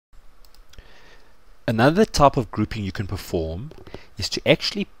Another type of grouping you can perform is to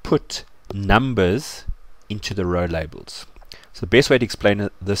actually put numbers into the row labels. So the best way to explain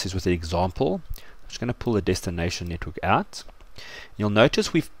this is with an example. I'm just going to pull the destination network out. You'll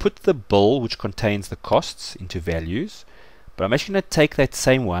notice we've put the bill, which contains the costs, into values, but I'm actually going to take that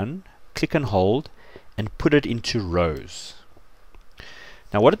same one, click and hold, and put it into rows.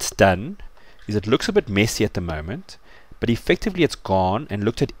 Now what it's done is it looks a bit messy at the moment, but effectively it's gone and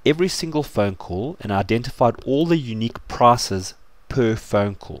looked at every single phone call and identified all the unique prices per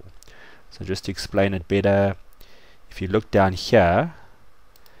phone call. So just to explain it better, if you look down here,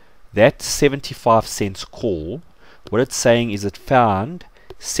 that 75 cents call, what it's saying is it found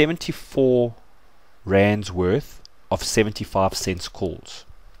 74 rands worth of 75 cents calls.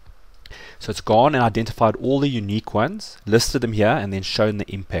 So it's gone and identified all the unique ones, listed them here, and then shown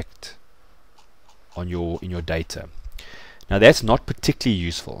the impact on in your data. Now that's not particularly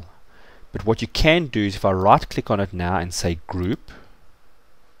useful, but what you can do is if I right click on it now and say group,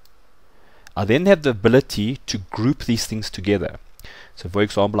 I then have the ability to group these things together. So for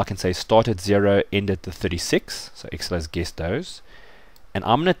example, I can say start at 0, end at the 36, so Excel has guessed those, and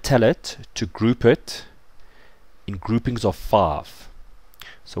I'm going to tell it to group it in groupings of 5.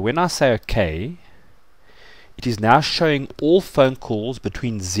 So when I say OK, it is now showing all phone calls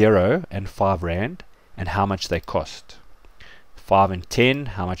between 0 and 5 rand and how much they cost. 5 and 10,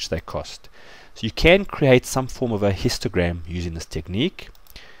 how much they cost. So you can create some form of a histogram using this technique.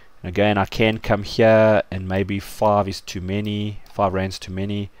 And again, I can come here and maybe 5 is too many, 5 rands too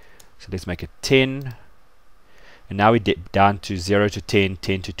many, so let's make it 10. And now we're down to 0 to 10,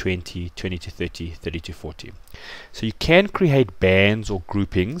 10 to 20, 20 to 30, 30 to 40. So you can create bands or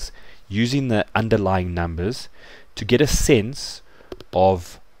groupings using the underlying numbers to get a sense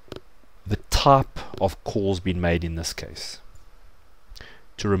of the type of calls being made in this case.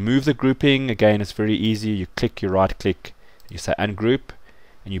 To remove the grouping, again, it's very easy. You click, you right click, you say ungroup,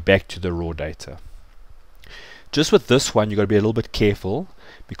 and you're back to the raw data. Just with this one, you've got to be a little bit careful,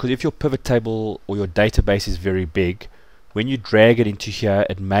 because if your pivot table or your database is very big, when you drag it into here,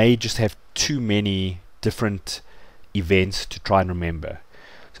 it may just have too many different events to try and remember.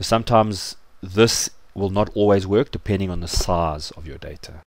 So sometimes this will not always work depending on the size of your data.